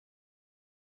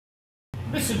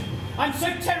Listen, I'm so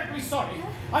terribly sorry.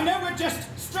 I know we're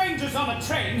just strangers on a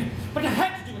train, but I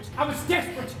had to do it. I was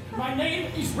desperate. My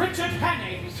name is Richard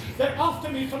Hannay. They're after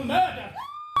me for murder.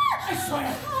 I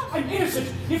swear, I'm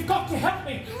innocent. You've got to help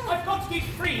me. I've got to get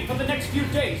free for the next few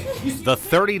days. The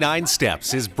 39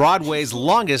 Steps is Broadway's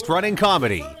longest-running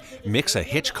comedy. Mix a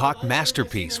Hitchcock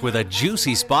masterpiece with a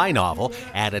juicy spy novel,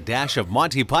 add a dash of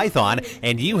Monty Python,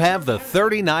 and you have The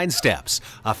 39 Steps,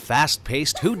 a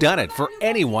fast-paced whodunit for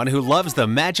anyone who loves the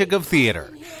magic of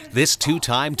theater. This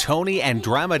two-time Tony and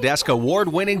Drama Desk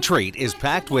award-winning treat is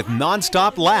packed with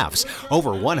nonstop laughs,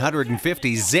 over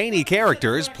 150 zany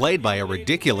characters played by a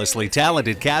ridiculously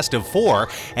talented cast of 4,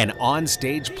 an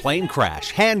on-stage plane crash,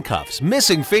 handcuffs,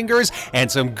 missing fingers, and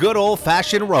some good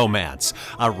old-fashioned romance.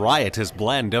 A riotous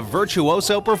blend of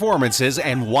virtuoso performances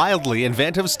and wildly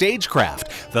inventive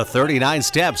stagecraft. The 39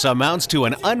 Steps amounts to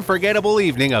an unforgettable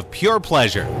evening of pure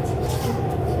pleasure.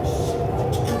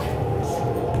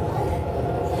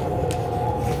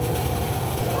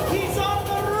 He's on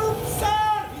the roof,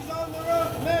 sir! He's on the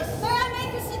roof, miss! May I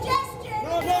make a suggestion?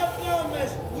 No,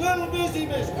 miss. Little busy,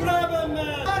 miss. Grab him,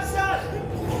 man. Sir!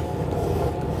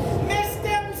 Missed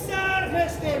him, sir!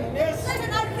 Missed him, miss. Listen,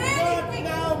 I really think...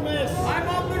 now, miss. I'm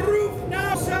on the roof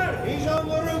now, sir. He's on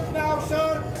the roof now,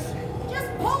 sir. Just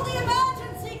pull the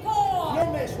emergency cord!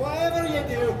 No, miss. Whatever you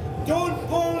do, don't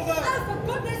pull the... Oh, for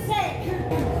goodness sake!